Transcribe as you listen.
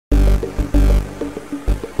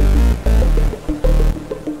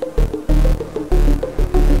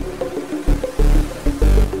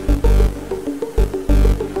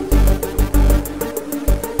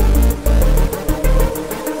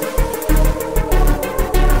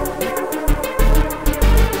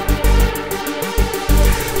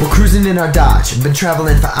Cruising in our Dodge, been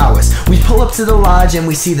traveling for hours. We pull up to the lodge and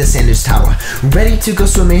we see the Sandals Tower. Ready to go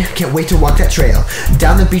swimming, can't wait to walk that trail.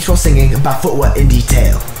 Down the beach while singing about footwear in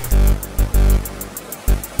detail.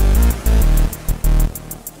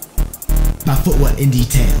 About footwear in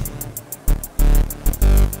detail.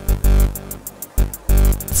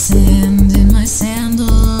 Sand in my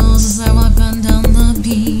sandals as I walk on down the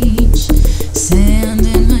beach. Sand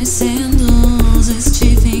in my sandals is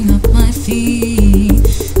chafing up my feet.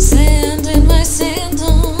 Sand in my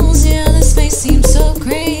sandals, yeah, this space seems so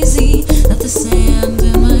crazy that the sand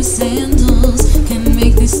in my sandals can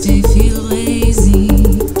make this day feel lazy.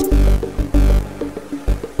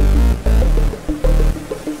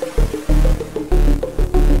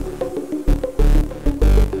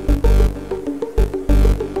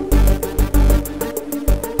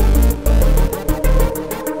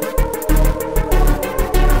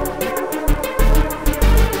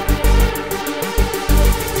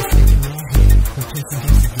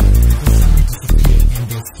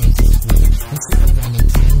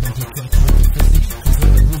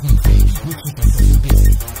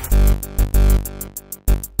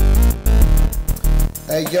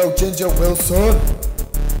 Hey yo, Ginger Wilson,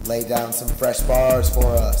 lay down some fresh bars for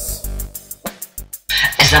us.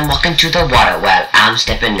 As I'm walking to the water well, I'm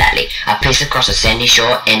stepping lightly. I pace across the sandy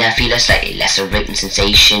shore and I feel a slightly lacerating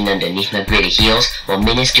sensation underneath my gritty heels, while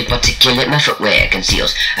minuscule particulate my footwear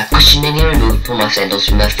conceals. I questioningly remove my sandals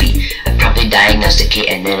from my feet. I promptly diagnosticate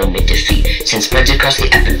and then admit defeat. Sand spreads across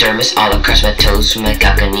the epidermis, all across my toes, from my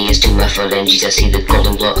calcaneus to my phalanges. I see the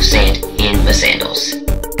golden glow of sand in my sandals.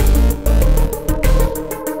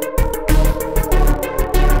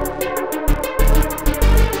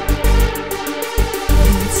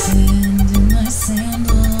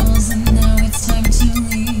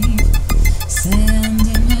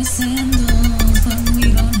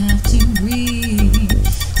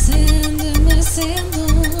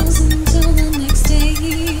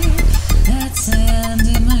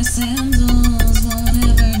 Sandals won't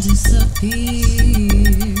ever disappear.